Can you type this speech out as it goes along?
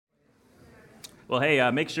Well,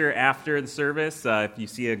 hey, make sure after the service, if you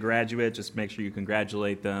see a graduate, just make sure you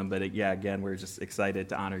congratulate them. But again, we're just excited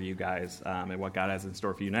to honor you guys and what God has in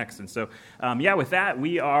store for you next. And so, with that,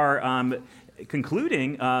 we are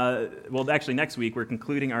concluding, actually next week, we're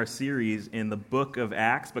concluding our series in the book of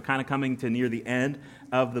Acts, but kind of coming to near the end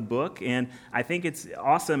of the book. And I think it's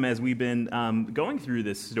awesome as we've been going through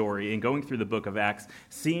this story and going through the book of Acts,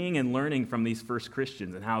 seeing and learning from these first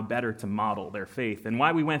Christians and how better to model their faith. And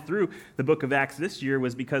why we went through the book of Acts this year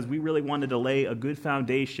was because we really wanted to lay a good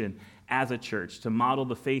foundation as a church, to model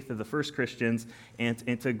the faith of the first Christians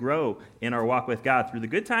and to grow in our walk with God through the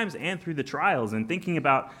good times and through the trials. And thinking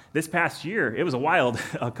about this past year, it was a wild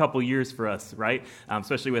a couple years for us, right?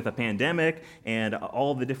 Especially with a pandemic and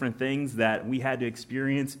all the different things that we had to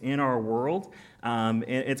experience in our world. And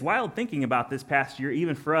it's wild thinking about this past year,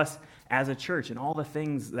 even for us as a church, and all the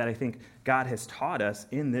things that I think God has taught us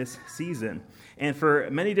in this season. And for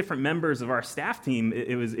many different members of our staff team,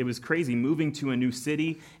 it was crazy moving to a new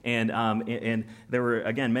city, and there were,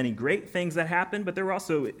 again, many great things that happened, but there were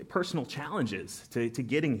also personal challenges to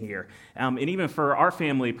getting here. And even for our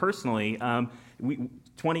family personally,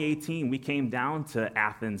 2018, we came down to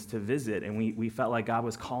Athens to visit, and we felt like God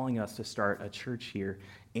was calling us to start a church here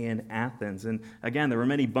in Athens. And again, there were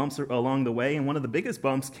many bumps along the way, and one of the biggest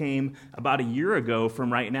bumps came about a year ago from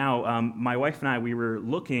right now. My wife and I, we were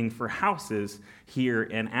looking for houses here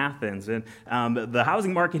in Athens, and the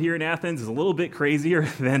housing market here in Athens is a little bit crazier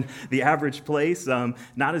than the average place.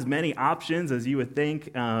 Not as many options as you would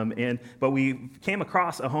think, but we came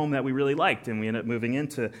across a home that we really liked, and we ended up moving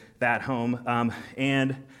into that home.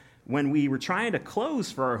 And when we were trying to close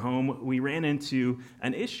for our home, we ran into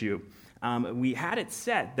an issue. We had it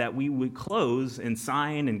set that we would close and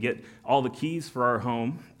sign and get all the keys for our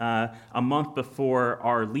home a month before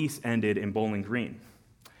our lease ended in Bowling Green.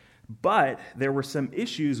 But there were some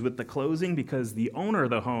issues with the closing because the owner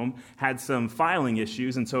of the home had some filing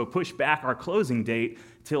issues, and so it pushed back our closing date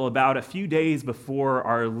till about a few days before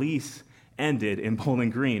our lease ended in Bowling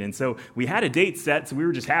Green. And so we had a date set, so we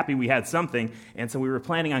were just happy we had something. And so we were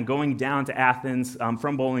planning on going down to Athens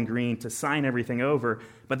from Bowling Green to sign everything over.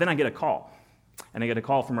 But then I get a call. And I get a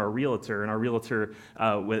call from our realtor. And our realtor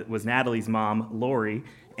was Natalie's mom, Lori.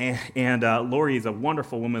 And Lori is a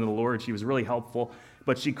wonderful woman of the Lord. She was really helpful.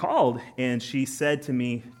 But she called and she said to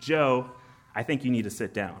me, "Joe, I think you need to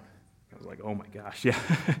sit down." I was like, oh my gosh, yeah.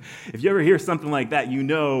 If you ever hear something like that, you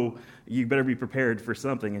know you better be prepared for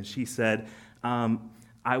something. And she said,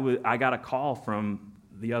 I got a call from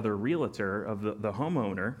the other realtor of the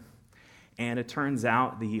homeowner, and it turns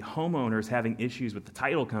out the homeowner's having issues with the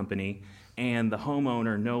title company, and the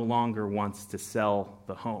homeowner no longer wants to sell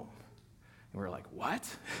the home. And we're like, what?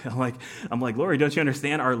 I'm like, Lori, don't you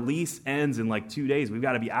understand? Our lease ends in like 2 days. We've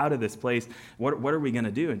got to be out of this place. What are we going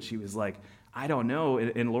to do? And she was like, I don't know.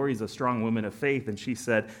 And Lori's a strong woman of faith, and she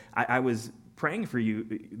said, I was praying for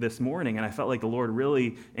you this morning, and I felt like the Lord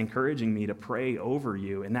really encouraging me to pray over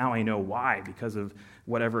you, and now I know why, because of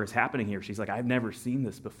whatever is happening here. She's like, I've never seen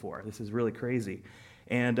this before. This is really crazy.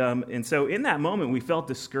 And so in that moment, we felt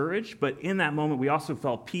discouraged, but in that moment, we also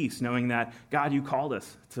felt peace, knowing that, God, you called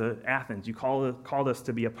us to Athens. You called us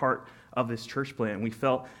to be a part of this church plant. We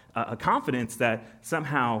felt a confidence that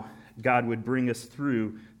somehow God would bring us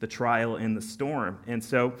through the trial and the storm. And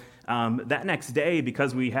so that next day,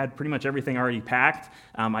 because we had pretty much everything already packed,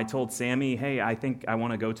 I told Sammy, hey, I think I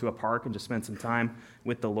want to go to a park and just spend some time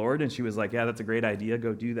with the Lord. And she was like, yeah, that's a great idea.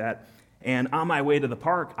 Go do that. And on my way to the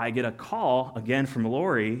park, I get a call again from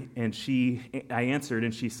Lori, and I answered,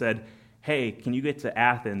 and she said, hey, can you get to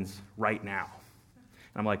Athens right now?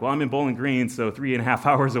 And I'm like, well, I'm in Bowling Green, so 3.5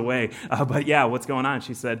 hours away. But yeah, what's going on?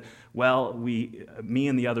 She said, well, me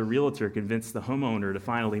and the other realtor convinced the homeowner to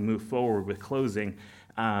finally move forward with closing,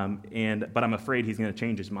 but I'm afraid he's going to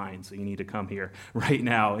change his mind, so you need to come here right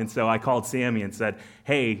now. And so I called Sammy and said,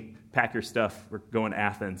 hey, pack your stuff. We're going to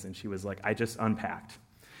Athens. And she was like, I just unpacked.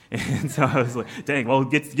 And so I was like, dang, well,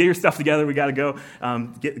 get your stuff together. We got to go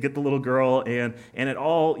get the little girl. And it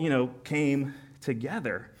all, came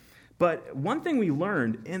together. But one thing we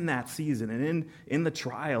learned in that season and in the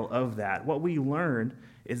trial of that, what we learned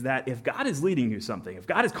is that if God is leading you something, if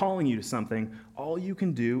God is calling you to something, all you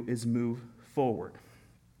can do is move forward.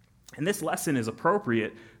 And this lesson is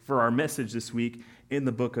appropriate for our message this week in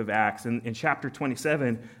the book of Acts. In chapter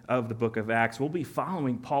 27 of the book of Acts, we'll be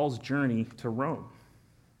following Paul's journey to Rome.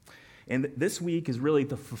 And this week is really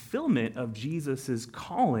the fulfillment of Jesus'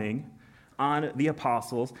 calling on the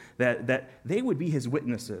apostles that they would be his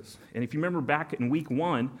witnesses. And if you remember back in week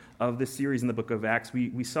 1 of this series in the book of Acts,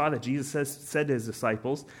 we saw that Jesus said to his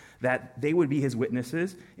disciples that they would be his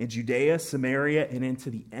witnesses in Judea, Samaria, and into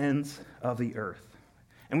the ends of the earth.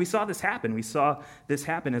 And we saw this happen. We saw this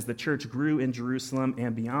happen as the church grew in Jerusalem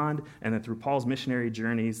and beyond, and then through Paul's missionary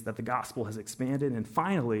journeys that the gospel has expanded, and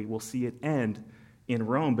finally we'll see it end in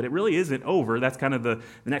Rome. But it really isn't over. That's kind of the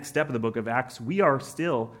next step of the book of Acts. We are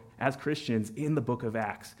still, as Christians, in the book of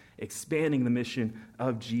Acts, expanding the mission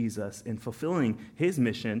of Jesus and fulfilling his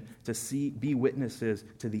mission to be witnesses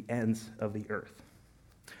to the ends of the earth.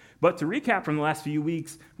 But to recap from the last few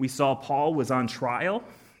weeks, we saw Paul was on trial,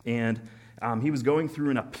 and he was going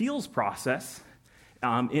through an appeals process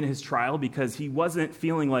in his trial because he wasn't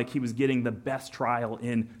feeling like he was getting the best trial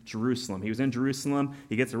in Jerusalem. He was in Jerusalem,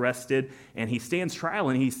 he gets arrested, and he stands trial,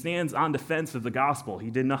 and he stands on defense of the gospel. He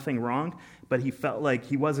did nothing wrong, but he felt like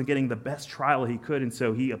he wasn't getting the best trial he could, and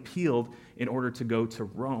so he appealed in order to go to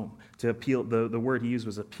Rome. To appeal, the word he used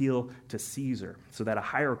was appeal to Caesar, so that a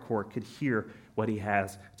higher court could hear what he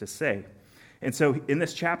has to say. And so in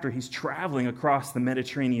this chapter, he's traveling across the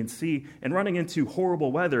Mediterranean Sea and running into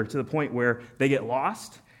horrible weather to the point where they get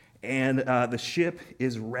lost and the ship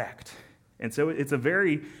is wrecked. And so it's a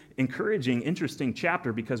very encouraging, interesting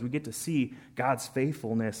chapter because we get to see God's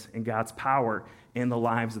faithfulness and God's power in the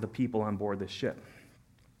lives of the people on board this ship.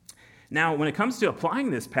 Now, when it comes to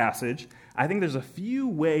applying this passage, I think there's a few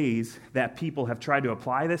ways that people have tried to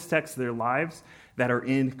apply this text to their lives that are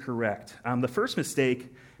incorrect. The first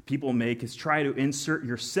mistake people make is try to insert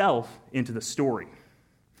yourself into the story.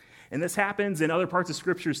 And this happens in other parts of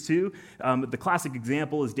scriptures too. The classic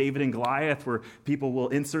example is David and Goliath, where people will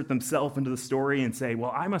insert themselves into the story and say,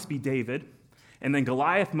 well, I must be David, and then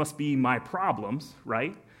Goliath must be my problems,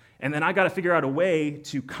 right? And then I got to figure out a way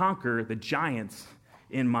to conquer the giants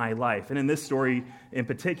in my life. And in this story in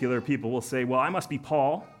particular, people will say, well, I must be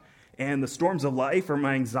Paul, and the storms of life are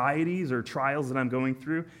my anxieties or trials that I'm going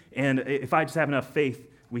through, and if I just have enough faith,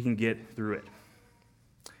 we can get through it.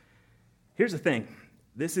 Here's the thing.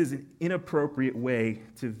 This is an inappropriate way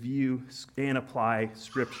to view and apply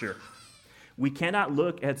Scripture. We cannot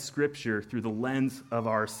look at Scripture through the lens of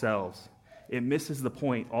ourselves. It misses the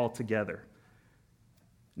point altogether.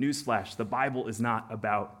 Newsflash, the Bible is not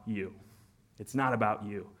about you. It's not about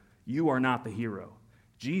you. You are not the hero.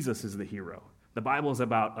 Jesus is the hero. The Bible is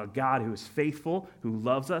about a God who is faithful, who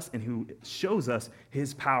loves us, and who shows us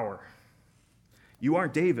his power. You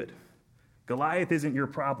aren't David. Goliath isn't your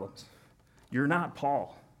problems. You're not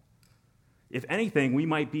Paul. If anything, we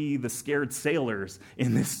might be the scared sailors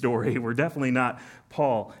in this story. We're definitely not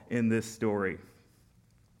Paul in this story.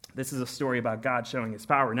 This is a story about God showing his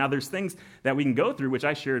power. Now, there's things that we can go through, which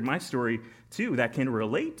I shared in my story too, that can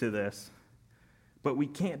relate to this. But we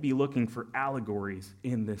can't be looking for allegories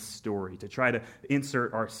in this story to try to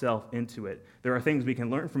insert ourselves into it. There are things we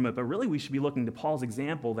can learn from it, but really we should be looking to Paul's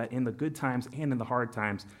example that in the good times and in the hard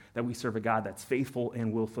times that we serve a God that's faithful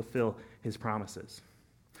and will fulfill his promises.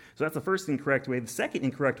 So that's the first incorrect way. The second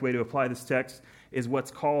incorrect way to apply this text is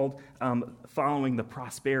what's called following the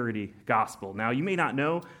prosperity gospel. Now, you may not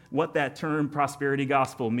know what that term prosperity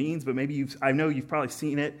gospel means, but maybe I know you've probably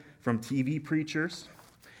seen it from TV preachers.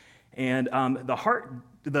 And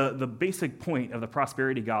the basic point of the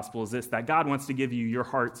prosperity gospel is this, that God wants to give you your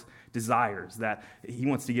heart's desires, that he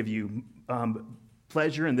wants to give you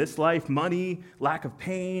pleasure in this life, money, lack of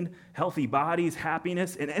pain, healthy bodies,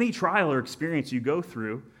 happiness, and any trial or experience you go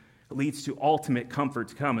through leads to ultimate comfort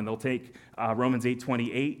to come. And they'll take Romans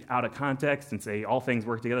 8:28 out of context and say all things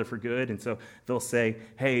work together for good. And so they'll say,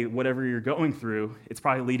 hey, whatever you're going through, it's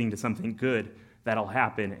probably leading to something good that'll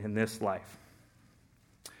happen in this life.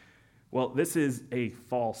 Well, this is a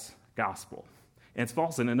false gospel. And it's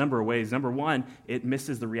false in a number of ways. Number one, it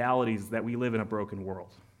misses the realities that we live in a broken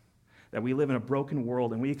world. That we live in a broken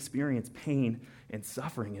world and we experience pain and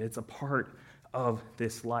suffering, and it's a part of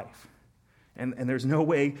this life. And there's no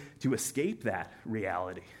way to escape that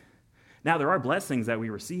reality. Now, there are blessings that we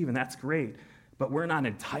receive, and that's great, but we're not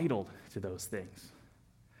entitled to those things.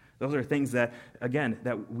 Those are things that, again,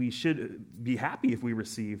 that we should be happy if we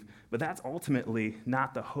receive, but that's ultimately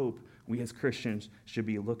not the hope we as Christians should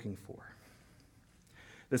be looking for.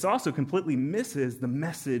 This also completely misses the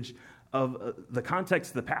message of the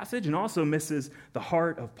context of the passage and also misses the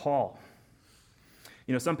heart of Paul.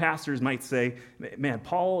 You know, some pastors might say, man,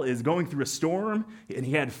 Paul is going through a storm and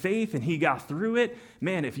he had faith and he got through it.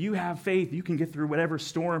 Man, if you have faith, you can get through whatever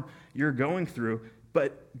storm you're going through.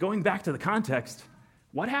 But going back to the context,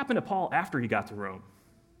 what happened to Paul after he got to Rome?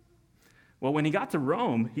 Well, when he got to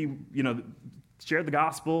Rome, shared the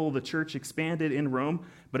gospel, the church expanded in Rome,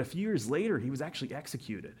 but a few years later, he was actually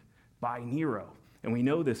executed by Nero. And we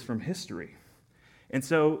know this from history. And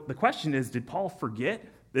so the question is, did Paul forget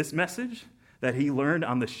this message that he learned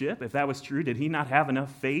on the ship? If that was true, did he not have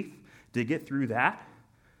enough faith to get through that?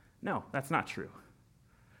 No, that's not true.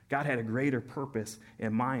 God had a greater purpose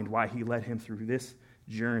in mind why he led him through this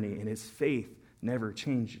journey, and his faith never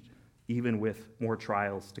changed, even with more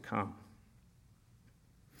trials to come.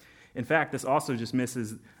 In fact, this also just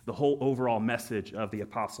misses the whole overall message of the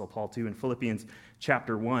Apostle Paul, too. In Philippians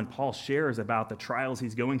chapter 1, Paul shares about the trials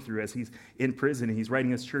he's going through as he's in prison, and he's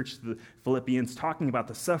writing his church to the Philippians, talking about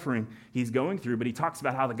the suffering he's going through, but he talks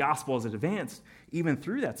about how the gospel has advanced even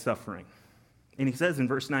through that suffering. And he says in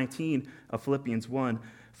verse 19 of Philippians 1,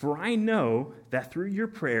 "For I know that through your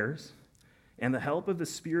prayers and the help of the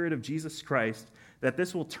Spirit of Jesus Christ, that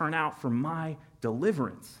this will turn out for my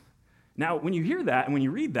deliverance." Now, when you hear that and when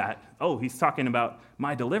you read that, oh, he's talking about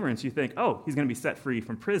my deliverance, you think, oh, he's going to be set free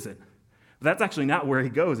from prison. But that's actually not where he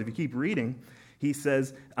goes. If you keep reading, he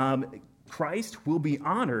says, Christ will be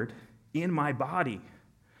honored in my body,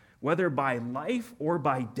 whether by life or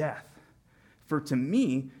by death. For to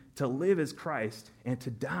me, to live is Christ, and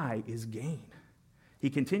to die is gain. He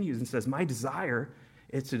continues and says, my desire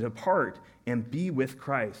is to depart and be with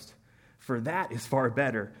Christ, for that is far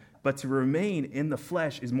better. But to remain in the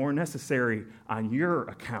flesh is more necessary on your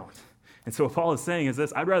account. And so what Paul is saying is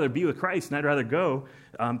this: I'd rather be with Christ, and I'd rather go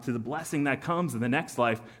to the blessing that comes in the next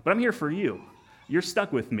life, but I'm here for you. You're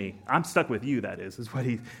stuck with me. I'm stuck with you, that is what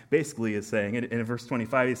he basically is saying. And in verse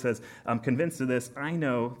 25, he says, I'm convinced of this. I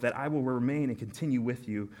know that I will remain and continue with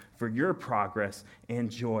you for your progress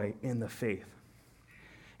and joy in the faith.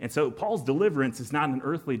 And so Paul's deliverance is not an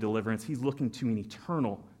earthly deliverance. He's looking to an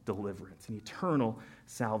eternal deliverance, an eternal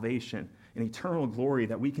salvation, an eternal glory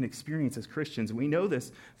that we can experience as Christians. And we know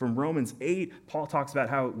this from Romans 8. Paul talks about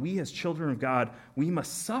how we as children of God, we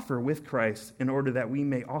must suffer with Christ in order that we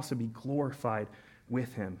may also be glorified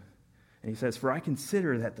with him. And he says, for I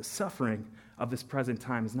consider that the suffering of this present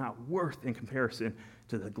time is not worth in comparison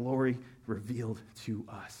to the glory revealed to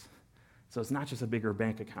us. So it's not just a bigger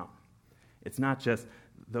bank account. It's not just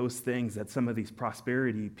those things that some of these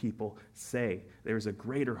prosperity people say. There's a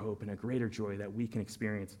greater hope and a greater joy that we can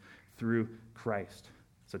experience through Christ.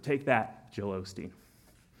 So take that, Joel Osteen.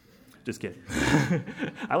 Just kidding.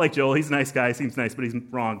 I like Joel. He's a nice guy. Seems nice, but he's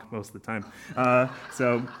wrong most of the time.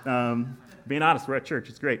 Being honest, we're at church.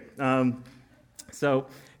 It's great. So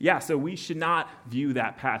we should not view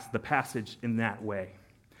the passage in that way.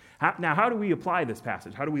 How do we apply this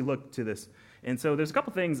passage? How do we look to this? And so there's a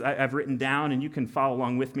couple things I've written down, and you can follow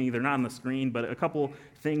along with me. They're not on the screen, but a couple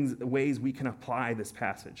ways we can apply this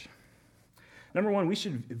passage. Number one, we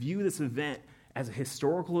should view this event as a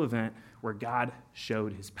historical event where God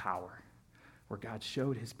showed his power.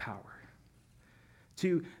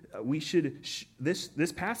 Two,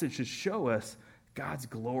 this passage should show us God's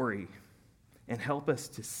glory and help us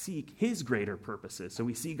to seek his greater purposes. So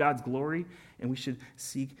we see God's glory, and we should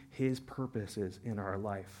seek his purposes in our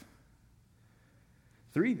life.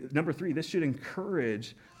 Number three, this should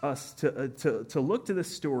encourage us to look to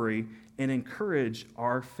this story and encourage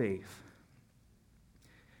our faith.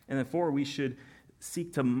 And then four, we should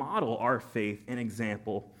seek to model our faith and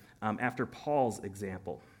example after Paul's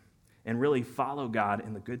example and really follow God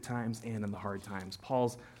in the good times and in the hard times.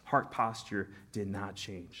 Paul's heart posture did not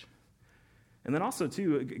change. And then also,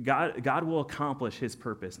 too, God will accomplish his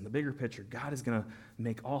purpose. In the bigger picture, God is going to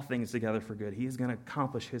make all things together for good. He is going to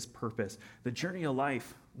accomplish his purpose. The journey of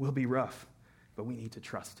life will be rough, but we need to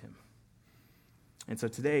trust him. And so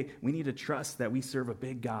today, we need to trust that we serve a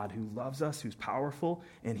big God who loves us, who's powerful,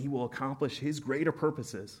 and he will accomplish his greater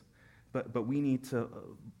purposes. But we need to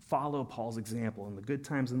follow Paul's example in the good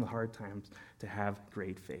times and the hard times to have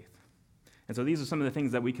great faith. And so these are some of the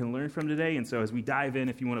things that we can learn from today. And so as we dive in,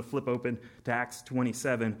 if you want to flip open to Acts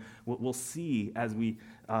 27, we'll see as we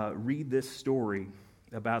read this story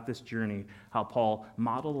about this journey, how Paul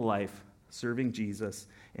modeled a life serving Jesus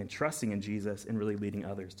and trusting in Jesus and really leading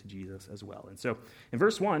others to Jesus as well. And so in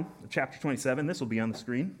verse 1 of chapter 27, this will be on the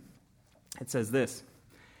screen, it says this: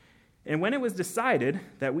 And when it was decided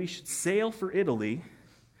that we should sail for Italy,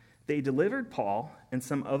 they delivered Paul and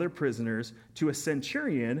some other prisoners to a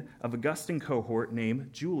centurion of Augustan cohort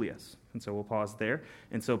named Julius. And so we'll pause there.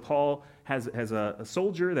 And so Paul has a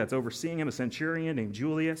soldier that's overseeing him, a centurion named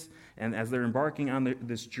Julius. And as they're embarking on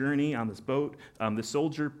this journey on this boat, the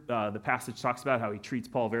soldier, the passage talks about how he treats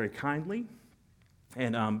Paul very kindly.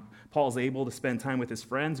 And Paul's able to spend time with his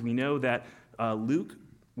friends. We know that Luke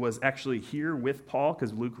was actually here with Paul,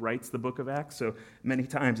 because Luke writes the book of Acts. So many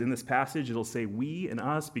times in this passage, it'll say we and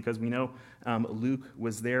us, because we know Luke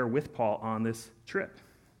was there with Paul on this trip.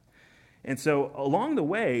 And so along the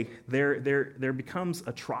way, there becomes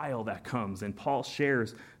a trial that comes, and Paul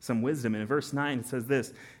shares some wisdom. And in verse 9, it says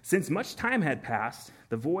this: "Since much time had passed,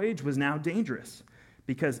 the voyage was now dangerous,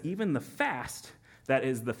 because even the fast," that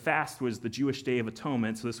is, the fast was the Jewish Day of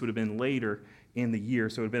Atonement, so this would have been later in the year,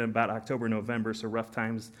 so it would have been about October, November, so rough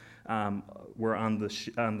times were on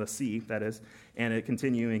the sea, that is, and it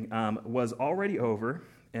continuing, was already over,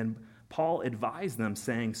 and Paul advised them,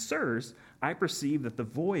 saying, "Sirs, I perceive that the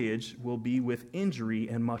voyage will be with injury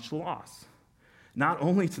and much loss, not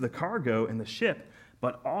only to the cargo and the ship,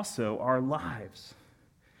 but also our lives."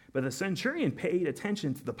 But the centurion paid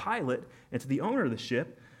attention to the pilot and to the owner of the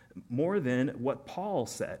ship more than what Paul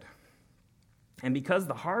said. And because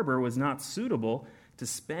the harbor was not suitable to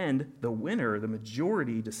spend the winter, the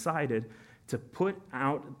majority decided to put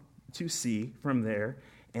out to sea from there,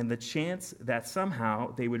 and the chance that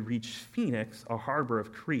somehow they would reach Phoenix, a harbor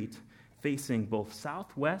of Crete, facing both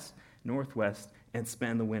southwest, northwest, and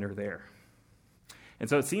spend the winter there. And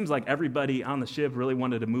so it seems like everybody on the ship really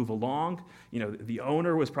wanted to move along. The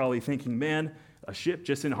owner was probably thinking, man, a ship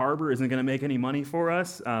just in harbor isn't going to make any money for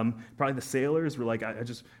us. Probably the sailors were like,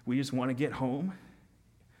 we just want to get home.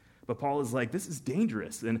 But Paul is like, this is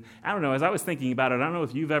dangerous. And I don't know, as I was thinking about it, I don't know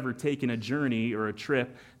if you've ever taken a journey or a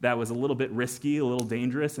trip that was a little bit risky, a little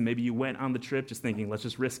dangerous, and maybe you went on the trip just thinking, let's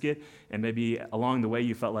just risk it. And maybe along the way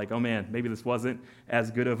you felt like, oh man, maybe this wasn't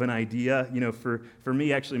as good of an idea. For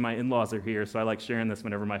me, actually, my in-laws are here, so I like sharing this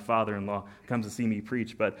whenever my father-in-law comes to see me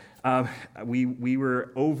preach. But we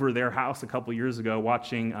were over their house a couple years ago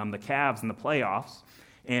watching the Cavs in the playoffs.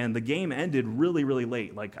 And the game ended really, really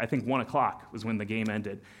late. Like, I think 1 o'clock was when the game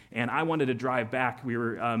ended. And I wanted to drive back. We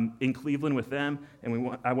were in Cleveland with them,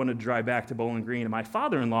 and I wanted to drive back to Bowling Green. And my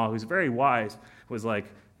father-in-law, who's very wise, was like,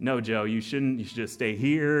 no, Joe, you shouldn't. You should just stay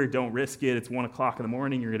here. Don't risk it. It's 1 o'clock in the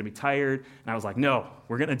morning. You're going to be tired. And I was like, no,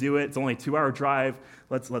 we're going to do it. It's only a 2-hour drive.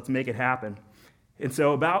 Let's make it happen. And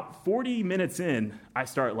so about 40 minutes in, I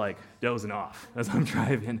start like dozing off as I'm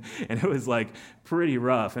driving, and it was like pretty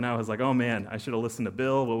rough. And I was like, oh man, I should have listened to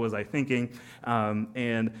Bill. What was I thinking?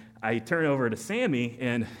 And I turn over to Sammy,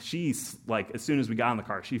 and she's like, as soon as we got in the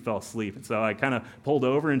car, she fell asleep. And so I kind of pulled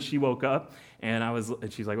over, and she woke up, and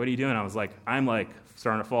she's like, what are you doing? I was like, I'm like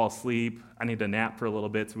starting to fall asleep. I need to nap for a little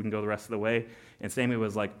bit so we can go the rest of the way. And Sammy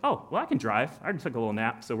was like, oh, well, I can drive. I already took a little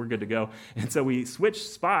nap, so we're good to go. And so we switched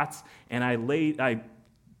spots, and I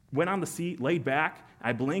went on the seat, laid back,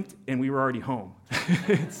 I blinked, and we were already home.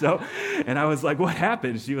 And I was like, what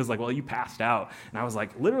happened? She was like, well, you passed out. And I was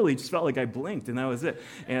like, literally just felt like I blinked, and that was it.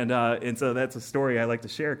 And so that's a story I like to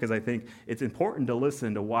share, because I think it's important to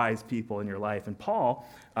listen to wise people in your life. And Paul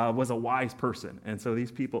was a wise person. And so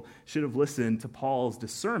these people should have listened to Paul's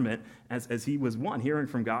discernment as he was, one, hearing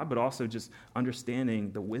from God, but also just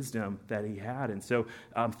understanding the wisdom that he had. And so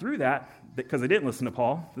through that, because they didn't listen to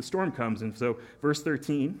Paul, the storm comes. And so verse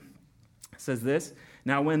 13 says this: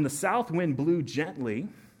 "Now when the south wind blew gently,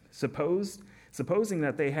 supposing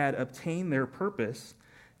that they had obtained their purpose,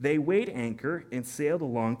 they weighed anchor and sailed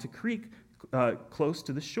along to Crete, close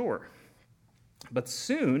to the shore. But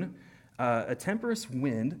soon a tempestuous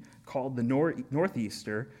wind called the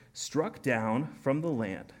northeaster struck down from the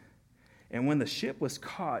land. And when the ship was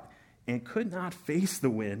caught and could not face the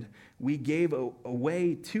wind, we gave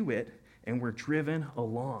way to it and were driven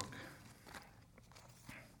along."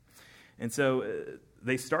 And so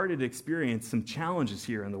they started to experience some challenges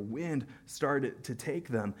here, and the wind started to take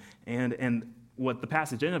them. And what the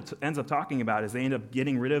passage ends up talking about is they end up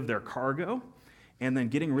getting rid of their cargo and then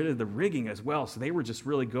getting rid of the rigging as well. So they were just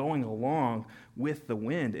really going along with the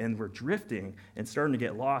wind and were drifting and starting to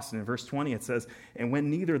get lost. And in verse 20 it says, "And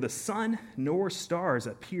when neither the sun nor stars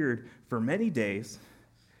appeared for many days,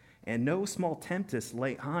 and no small tempest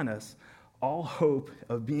lay on us, all hope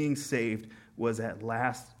of being saved was at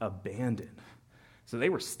last abandoned." So they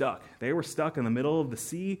were stuck. They were stuck in the middle of the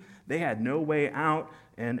sea. They had no way out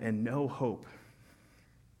and no hope.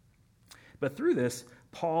 But through this,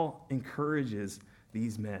 Paul encourages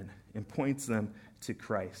these men and points them to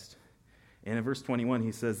Christ. And in verse 21,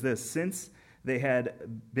 he says this: "Since they had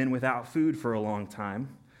been without food for a long time,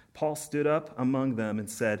 Paul stood up among them and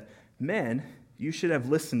said, 'Men, you should have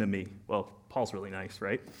listened to me.'" Well, Paul's really nice,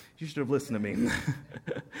 right? "You should have listened to me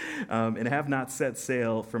and have not set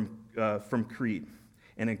sail from Crete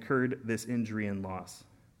and incurred this injury and loss.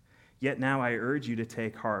 Yet now I urge you to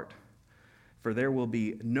take heart, for there will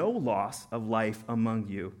be no loss of life among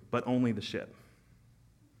you, but only the ship."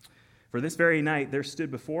 For this very night there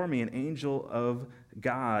stood before me an angel of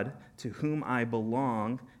God to whom I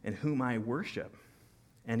belong and whom I worship.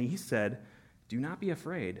 And he said, 'Do not be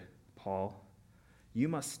afraid, Paul. You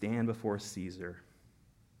must stand before Caesar.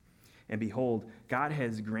 And behold, God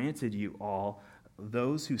has granted you all,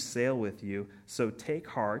 those who sail with you. So take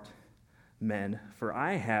heart, men, for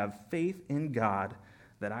I have faith in God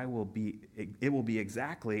that it will be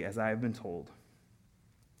exactly as I have been told.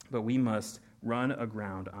 But we must run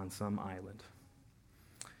aground on some island.'"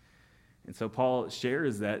 And so Paul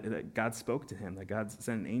shares that God spoke to him, that God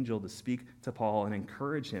sent an angel to speak to Paul and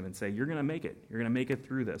encourage him and say, "You're going to make it. You're going to make it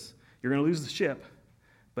through this. You're going to lose the ship,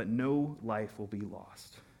 but no life will be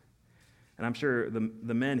lost." And I'm sure the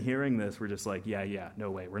men hearing this were just like, yeah, no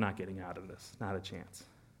way. We're not getting out of this. Not a chance.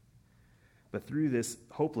 But through this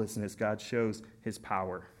hopelessness, God shows his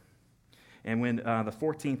power. And when the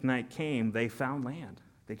 14th night came, they found land.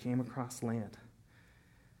 They came across land.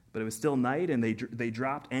 But it was still night, and they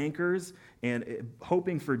dropped anchors and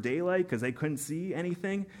hoping for daylight because they couldn't see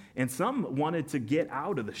anything. And some wanted to get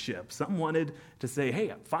out of the ship. Some wanted to say,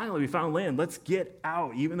 "Hey, finally we found land. Let's get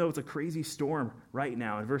out," even though it's a crazy storm right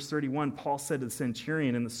now. In verse 31, Paul said to the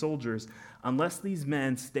centurion and the soldiers, "Unless these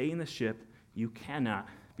men stay in the ship, you cannot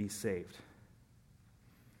be saved."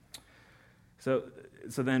 So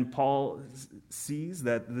then Paul sees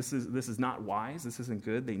that this is not wise. This isn't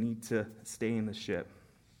good. They need to stay in the ship.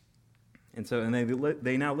 And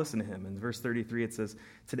they now listen to him. In verse 33, it says,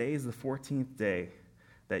 "Today is the 14th day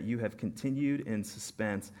that you have continued in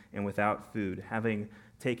suspense and without food, having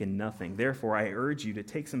taken nothing. Therefore, I urge you to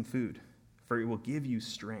take some food, for it will give you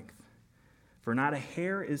strength. For not a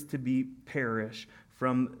hair is to be perish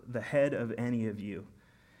from the head of any of you."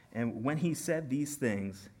 And when he said these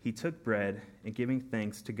things, he took bread, and giving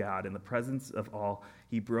thanks to God in the presence of all,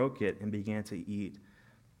 he broke it and began to eat.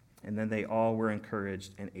 And then they all were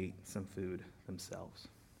encouraged and ate some food themselves.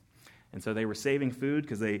 And so they were saving food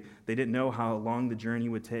because they didn't know how long the journey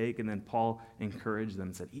would take. And then Paul encouraged them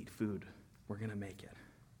and said, "Eat food. We're going to make it.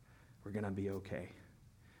 We're going to be okay.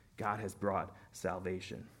 God has brought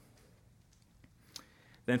salvation."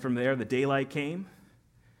 Then from there, the daylight came,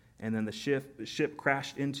 and then the ship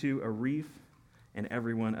crashed into a reef, and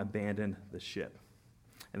everyone abandoned the ship.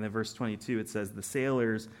 And then verse 22, it says, "The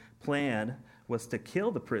sailors' plan was to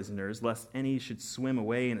kill the prisoners, lest any should swim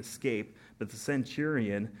away and escape. But the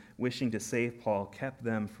centurion, wishing to save Paul, kept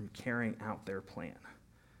them from carrying out their plan.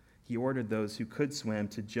 He ordered those who could swim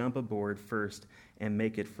to jump aboard first and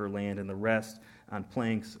make it for land, and the rest on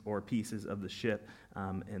planks or pieces of the ship,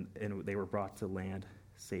 and they were brought to land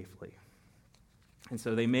safely." And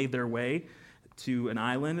so they made their way to an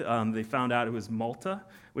island. They found out it was Malta,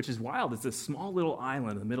 which is wild. It's a small little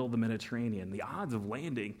island in the middle of the Mediterranean. The odds of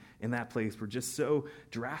landing in that place were just so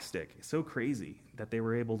drastic, so crazy that they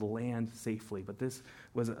were able to land safely. But this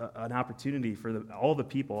was an opportunity for all the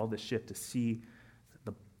people of the ship to see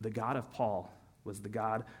the God of Paul was the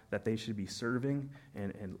God that they should be serving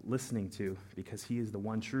and listening to, because he is the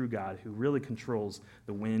one true God who really controls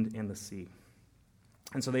the wind and the sea.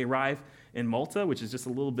 And so they arrive in Malta, which is just a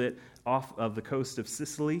little bit off of the coast of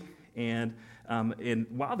Sicily. And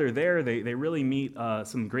while they're there, they really meet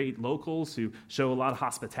some great locals who show a lot of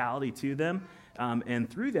hospitality to them. And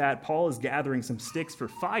through that, Paul is gathering some sticks for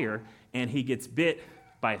fire, and he gets bit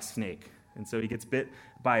by a snake. And so he gets bit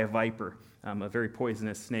by a viper, a very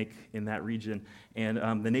poisonous snake in that region.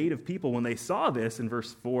 And the native people, when they saw this, in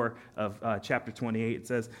verse 4 of chapter 28, it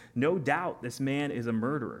says, "No doubt this man is a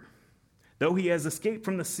murderer. Though he has escaped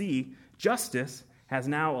from the sea, justice has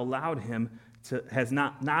not allowed him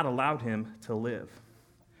to live."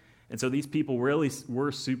 And so these people really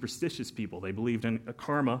were superstitious people. They believed in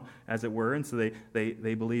karma, as it were, and so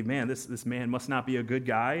they believed, man, this man must not be a good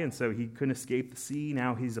guy, and so he couldn't escape the sea.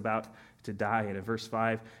 Now he's about to die. And in verse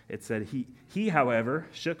 5, it said, he, however,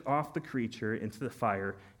 shook off the creature into the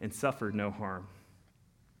fire and suffered no harm.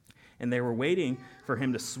 And they were waiting for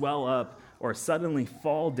him to swell up or suddenly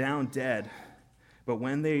fall down dead. But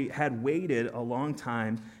when they had waited a long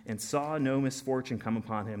time and saw no misfortune come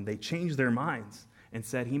upon him, they changed their minds and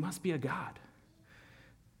said, "He must be a god."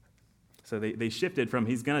 So they shifted from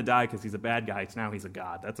he's going to die because he's a bad guy to now he's a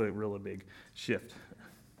god. That's a really big shift.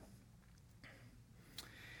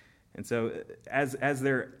 And so as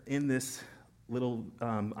they're in this little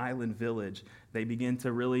island village, they begin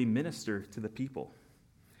to really minister to the people.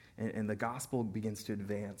 And the gospel begins to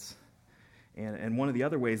advance. And one of the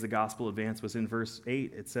other ways the gospel advanced was in verse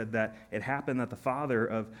 8. It said that it happened that the father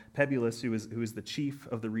of Publius, who was the chief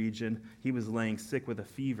of the region, he was laying sick with a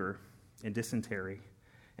fever and dysentery.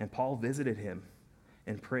 And Paul visited him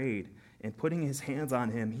and prayed, and putting his hands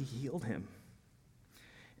on him, he healed him.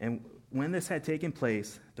 And when this had taken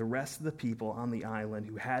place, the rest of the people on the island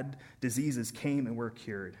who had diseases came and were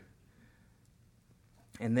cured.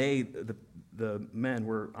 And they, the men,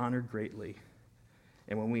 were honored greatly.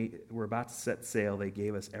 And when we were about to set sail, they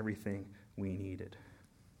gave us everything we needed.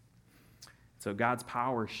 So God's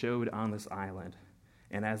power showed on this island.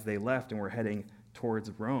 And as they left and were heading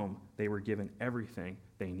towards Rome, they were given everything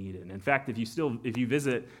they needed. And in fact, if you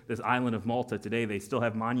visit this island of Malta today, they still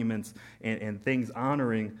have monuments and things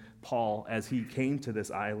honoring Paul as he came to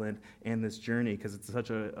this island and this journey, because it's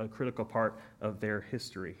such a critical part of their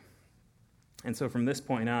history. And so from this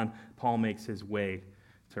point on, Paul makes his way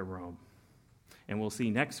to Rome. And we'll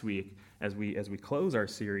see next week, as we close our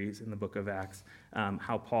series in the book of Acts,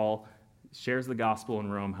 how Paul shares the gospel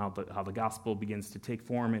in Rome, how the gospel begins to take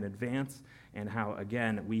form and advance, and how,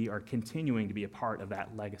 again, we are continuing to be a part of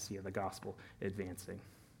that legacy of the gospel advancing.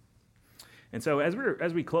 And so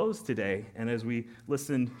as we close today, and as we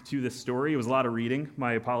listen to this story, it was a lot of reading,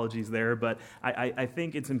 my apologies there, but I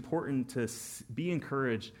think it's important to be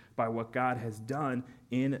encouraged by what God has done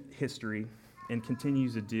in history and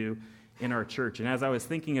continues to do in our church. And as I was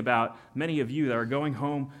thinking about many of you that are going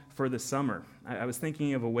home for the summer, I was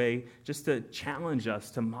thinking of a way just to challenge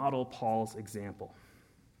us to model Paul's example.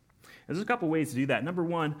 There's a couple ways to do that. Number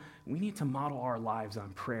one, we need to model our lives on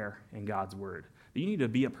prayer and God's word. You need to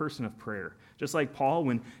be a person of prayer. Just like Paul,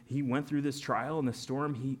 when he went through this trial and this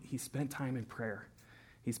storm, he spent time in prayer.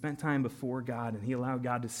 He spent time before God, and he allowed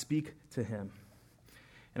God to speak to him.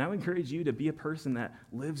 And I would encourage you to be a person that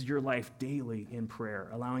lives your life daily in prayer,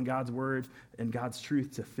 allowing God's word and God's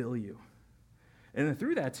truth to fill you. And then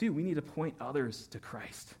through that, too, we need to point others to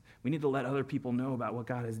Christ. We need to let other people know about what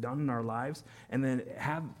God has done in our lives, and then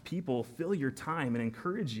have people fill your time and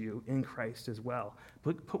encourage you in Christ as well.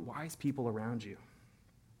 Put wise people around you.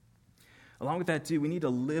 Along with that, too, we need to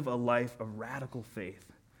live a life of radical faith,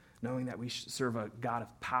 knowing that we serve a God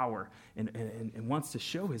of power and wants to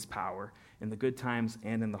show his power in the good times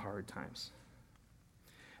and in the hard times.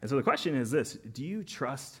 And so the question is this: do you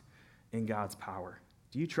trust in God's power?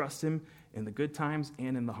 Do you trust him in the good times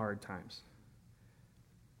and in the hard times?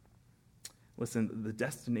 Listen, the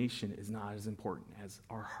destination is not as important as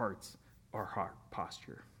our hearts, our heart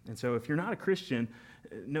posture. And so if you're not a Christian,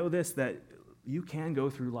 know this, that you can go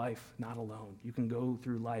through life not alone. You can go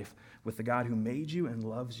through life with the God who made you and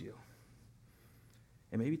loves you.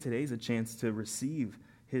 And maybe today's a chance to receive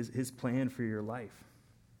his plan for your life.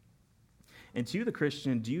 And to the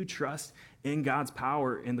Christian, do you trust in God's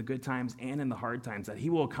power in the good times and in the hard times, that he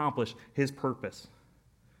will accomplish his purpose?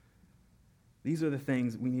 These are the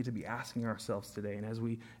things we need to be asking ourselves today. And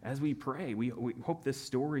as we pray, we hope this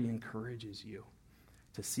story encourages you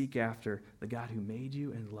to seek after the God who made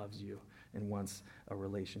you and loves you and wants a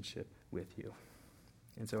relationship with you.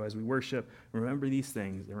 And so as we worship, remember these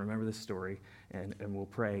things and remember this story, and we'll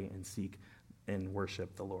pray and seek and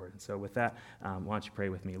worship the Lord. And so with that, why don't you pray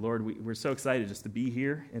with me? Lord, we're so excited just to be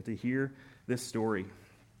here and to hear this story.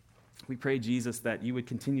 We pray, Jesus, that you would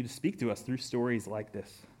continue to speak to us through stories like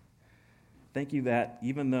this. Thank you that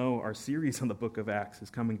even though our series on the book of Acts is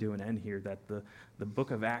coming to an end here, that the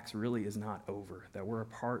book of Acts really is not over, that we're a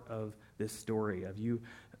part of this story of you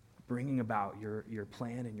bringing about your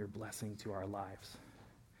plan and your blessing to our lives.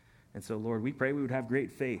 And so, Lord, we pray we would have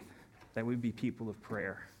great faith, that we would be people of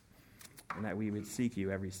prayer, and that we would seek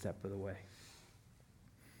you every step of the way.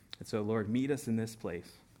 And so, Lord, meet us in this place.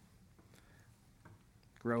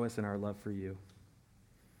 Grow us in our love for you.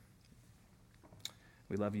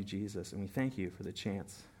 We love you, Jesus, and we thank you for the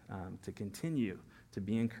chance to continue to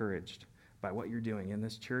be encouraged by what you're doing in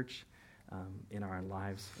this church, in our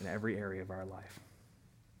lives, in every area of our life.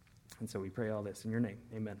 And so we pray all this in your name.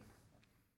 Amen.